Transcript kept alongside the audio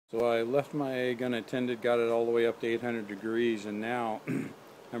So I left my egg unattended, got it all the way up to 800 degrees, and now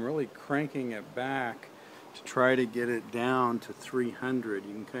I'm really cranking it back to try to get it down to 300.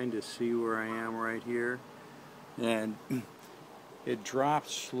 You can kind of see where I am right here. And it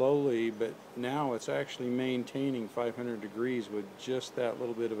drops slowly, but now it's actually maintaining 500 degrees with just that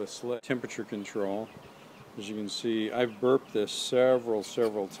little bit of a slip. Temperature control. As you can see, I've burped this several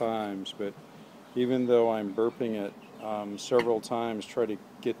times, but even though I'm burping it several times, try to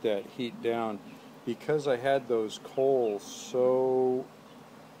get that heat down, because I had those coals so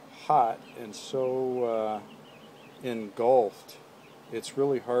hot and so engulfed, it's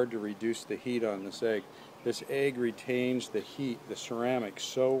really hard to reduce the heat on this egg. This egg retains the heat, the ceramic,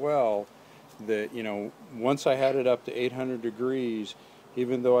 so well that, you know, once I had it up to 800 degrees,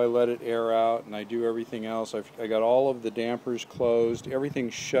 even though I let it air out and I do everything else, I got all of the dampers closed,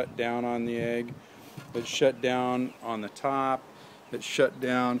 everything's shut down on the egg. It's shut down on the top, it's shut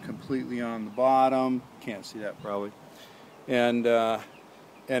down completely on the bottom, can't see that probably, and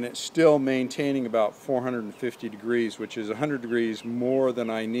it's still maintaining about 450 degrees, which is 100 degrees more than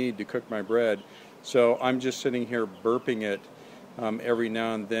I need to cook my bread. So I'm just sitting here burping it every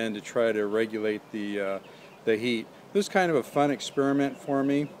now and then to try to regulate the heat. This is kind of a fun experiment for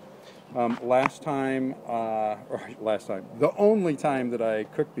me. The only time that I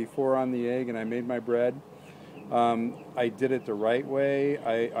cooked before on the egg and I made my bread, I did it the right way.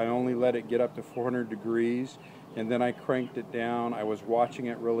 I only let it get up to 400 degrees, and then I cranked it down. I was watching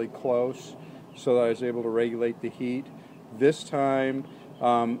it really close so that I was able to regulate the heat. This time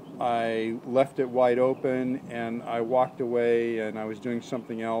I left it wide open and I walked away and I was doing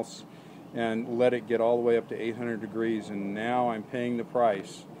something else and let it get all the way up to 800 degrees, and now I'm paying the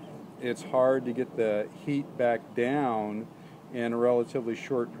price. It's hard to get the heat back down in a relatively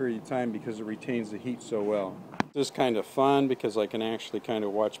short period of time because it retains the heat so well. This is kind of fun because I can actually kind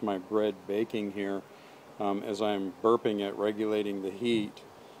of watch my bread baking here as I'm burping it, regulating the heat,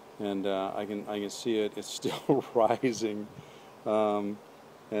 and I can see it's still rising, and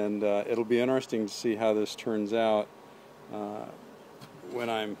it'll be interesting to see how this turns out when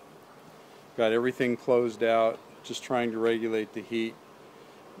I'm got everything closed out, just trying to regulate the heat.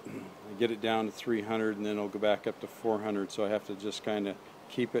 I get it down to 300 and then it'll go back up to 400, so I have to just kind of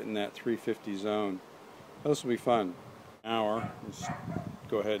keep it in that 350 zone. This will be fun. Hour. Let's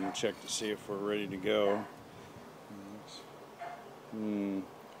go ahead and check to see if we're ready to go.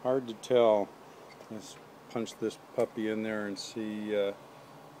 Hard to tell. Let's punch this puppy in there and see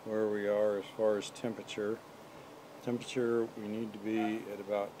where we are as far as temperature. Temperature, we need to be at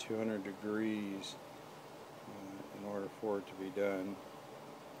about 200 degrees in order for it to be done.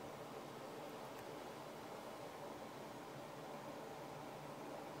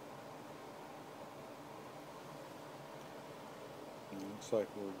 Looks like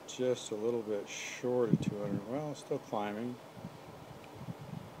we're just a little bit short of 200. Well, it's still climbing.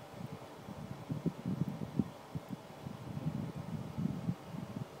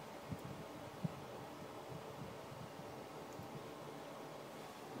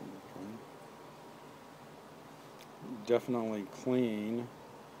 Definitely clean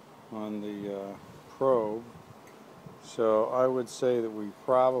on the probe. So I would say that we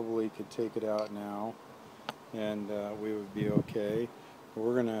probably could take it out now and we would be okay. But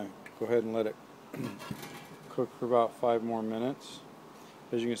we're going to go ahead and let it cook for about 5 more minutes.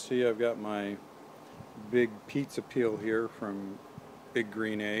 As you can see, I've got my big pizza peel here from Big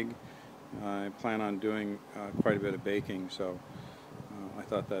Green Egg. I plan on doing quite a bit of baking, so I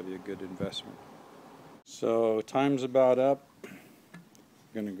thought that'd be a good investment. So time's about up. I'm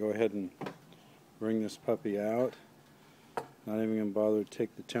going to go ahead and bring this puppy out. Not even going to bother to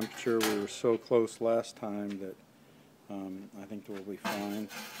take the temperature. We were so close last time that I think we'll be fine.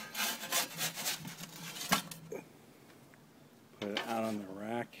 Put it out on the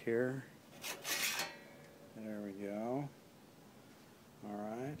rack here. There we go.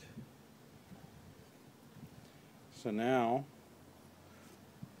 Alright. So now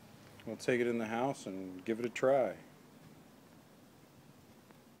we'll take it in the house and give it a try.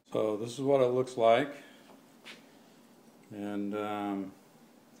 So this is what it looks like, and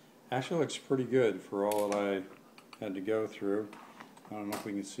actually looks pretty good for all that I had to go through. I don't know if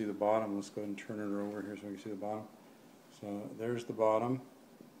we can see the bottom. Let's go ahead and turn it over here so we can see the bottom. So there's the bottom.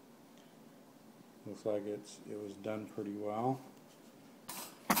 Looks like it was done pretty well.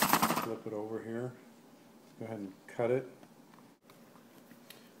 Flip it over here. Go ahead and cut it.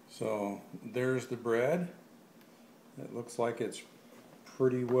 So there's the bread. It looks like it's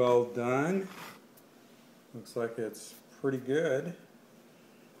pretty well done. Looks like it's pretty good.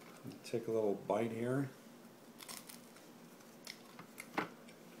 Take a little bite here.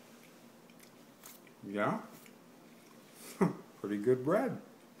 Yeah. Pretty good bread.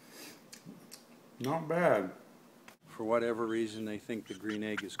 Not bad. For whatever reason, they think the green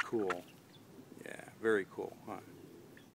egg is cool. Yeah, very cool, huh?